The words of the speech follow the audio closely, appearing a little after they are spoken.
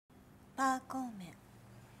パーコーメ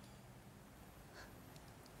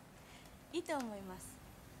ンいいと思います。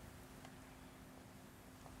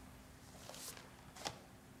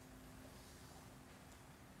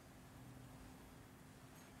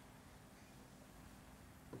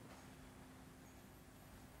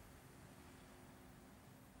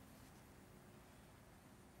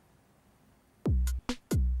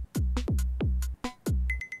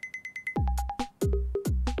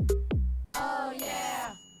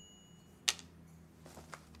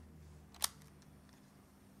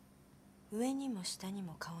上にも下に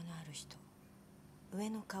も顔のある人、上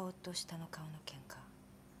の顔と下の顔の喧嘩、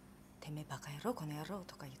てめえバカ野郎この野郎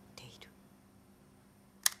とか言っている。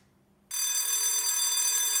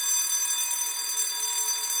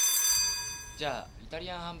じゃあイタリ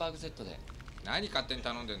アンハンバーグセットで。何勝手に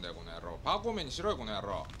頼んでんだよこの野郎。パーコーメンにしろよこの野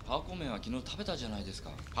郎。パーコーメンは昨日食べたじゃないです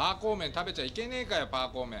か。パーコーメン食べちゃいけねえかよ。パ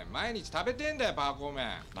ーコーメン毎日食べてんだよ。パーコーメン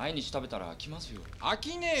毎日食べたら飽きますよ。飽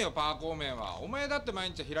きねえよ。パーコーメンはお前だって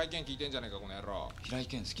毎日平井堅聞いてんじゃねえかこの野郎。平井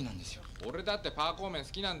堅好きなんですよ。俺だってパーコーメン好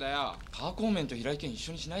きなんだよ。パーコーメンと平井堅一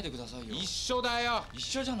緒にしないでくださいよ。一緒だよ。一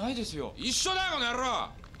緒じゃないですよ。一緒だよこの野郎。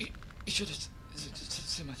一緒です。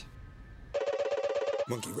すいません。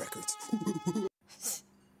モンキーレコード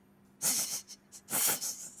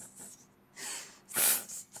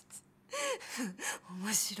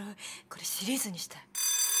面白い。これシリーズにしたい。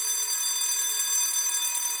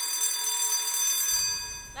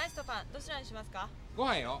ライスとパンどちらにしますか？ご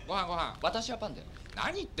飯よ。ご飯。私はパンで。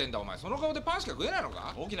何言ってんだお前。その顔でパンしか食えないの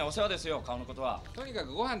か。大きなお世話ですよ、顔のことは。とにか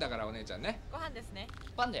くご飯だからお姉ちゃんね。ご飯ですね。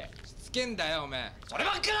パンで。しつけんだよおめえ。それ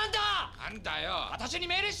ばっかなんだ。なんだよ。私に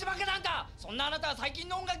命令してばっかなんだ。そんなあなたは最近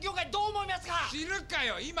の音楽業界どう思いますか？知るか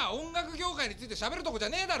よ。今音楽業界について喋るとこじゃ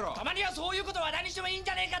ねえだろ。たまにはそういうこと話題にしてもいいんじ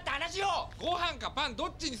ゃねえかって話を。ご飯かパンど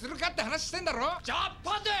っちにするかって話してんだろ。じゃあ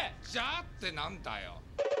パンで。じゃあってなんだよ。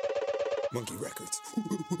モンキーレコ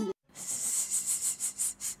ード